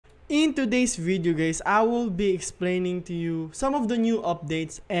In today's video guys, I will be explaining to you some of the new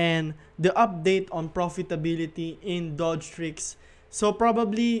updates and the update on profitability in Dogetrix. So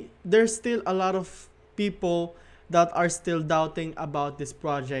probably there's still a lot of people that are still doubting about this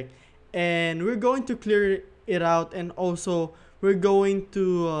project, and we're going to clear it out, and also we're going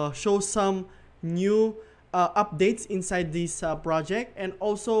to show some new updates inside this project. And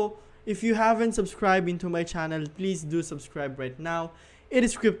also, if you haven't subscribed into my channel, please do subscribe right now. It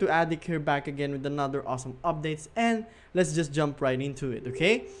is Crypto Addict here, back again with another awesome updates, and let's just jump right into it.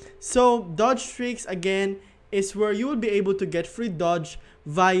 Okay, so Dogetrix again is where you will be able to get free Doge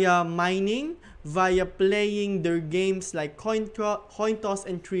via mining, via playing their games like coin toss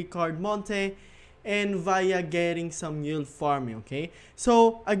and 3-card Monte, and via getting some yield farming. Okay,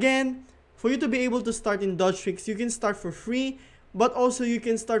 so again, for you to be able to start in Dogetrix, you can start for free, but also you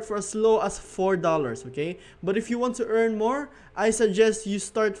can start for as low as $4. Okay, but if you want to earn more, I suggest you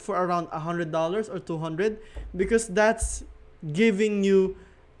start for around $100 or $200, because that's giving you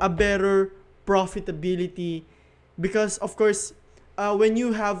a better profitability. Because of course, when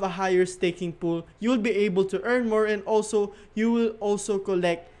you have a higher staking pool, you'll be able to earn more, and also you will also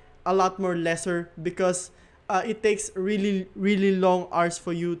collect a lot more lesser, because it takes really long hours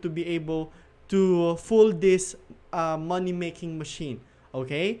for you to be able to fool this money making machine.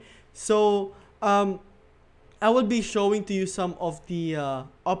 Okay, so I will be showing to you some of the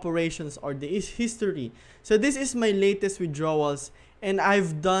operations or the history. So this is my latest withdrawals, and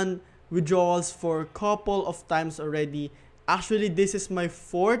I've done withdrawals for a couple of times already. Actually, this is my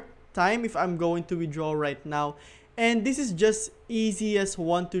 4th time if I'm going to withdraw right now, and this is just easy as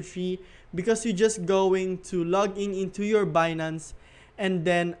 1 2 3, because you're just going to log in into your Binance, and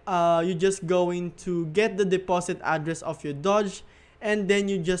then you're just going to get the deposit address of your Doge, and then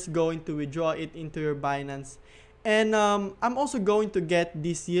you're just going to withdraw it into your Binance. And I'm also going to get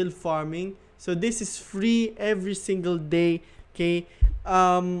this yield farming, so this is free every single day. Okay,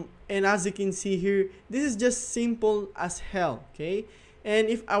 and as you can see here, this is just simple as hell. Okay, and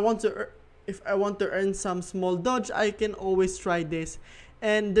if I want to earn some small Doge, I can always try this,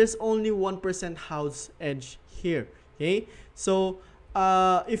 and there's only 1% house edge here. Okay, so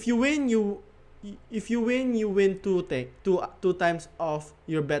if you win, you win two times of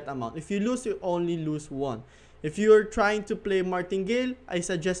your bet amount. If you lose, you only lose 1. If you're trying to play martingale, I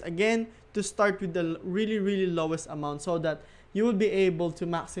suggest again to start with the really lowest amount, so that you will be able to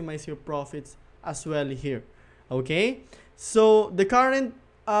maximize your profits as well here. Okay, so the current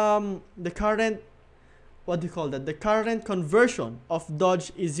what do you call that? The current conversion of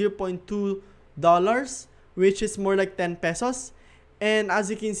Doge is $0.2, which is more like 10 pesos. And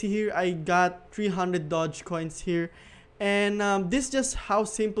as you can see here, I got 300 Doge coins here, and this is just how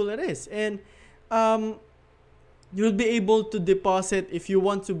simple it is. And you'll be able to deposit, if you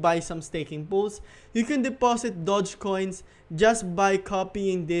want to buy some staking pools, you can deposit Doge coins just by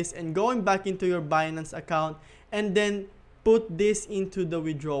copying this and going back into your Binance account, and then put this into the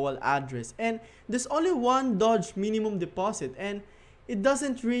withdrawal address. And there's only 1 Doge minimum deposit, and it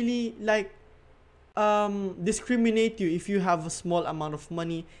doesn't really like discriminate you if you have a small amount of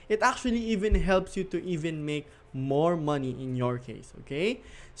money. It actually even helps you to even make more money in your case. Okay,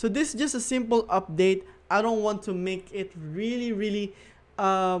 so this is just a simple update. I don't want to make it really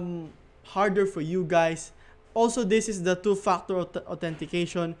harder for you guys. Also, this is the 2-factor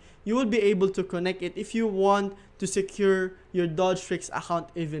authentication. You will be able to connect it if you want to secure your Dogetrix account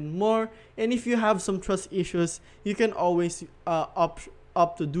even more, and if you have some trust issues, you can always opt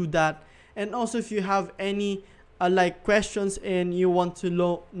to do that. And also, if you have any like questions and you want to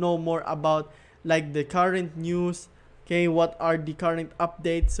know more about like the current news, okay, what are the current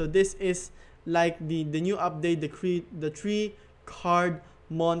updates? So this is like the new update, the 3-card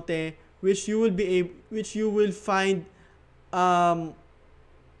Monte, which you will be able, which you will find,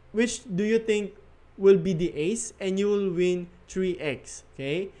 which do you think will be the ace, and you will win 3x.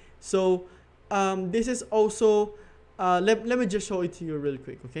 Okay, so this is also let me just show it to you real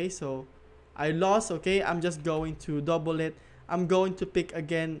quick. Okay, so I lost. Okay, I'm just going to double it. I'm going to pick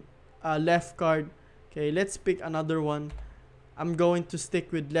again left card. Okay, let's pick another one. I'm going to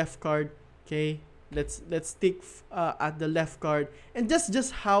stick with left card. Okay, let's stick at the left card, and that's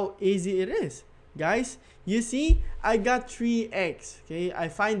just how easy it is, guys. You see, I got 3x. Okay, I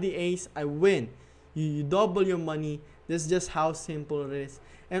find the ace, I win. You double your money. That's just how simple it is.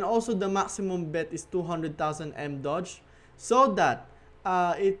 And also, the maximum bet is 200,000 M Doge, so that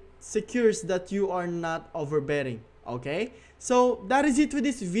it secures that you are not overbetting. Okay, so that is it for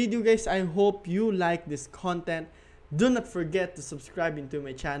this video, guys. I hope you like this content. Do not forget to subscribe into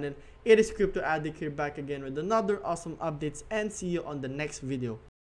my channel. It is Crypto Addict here, back again with another awesome updates, and see you on the next video.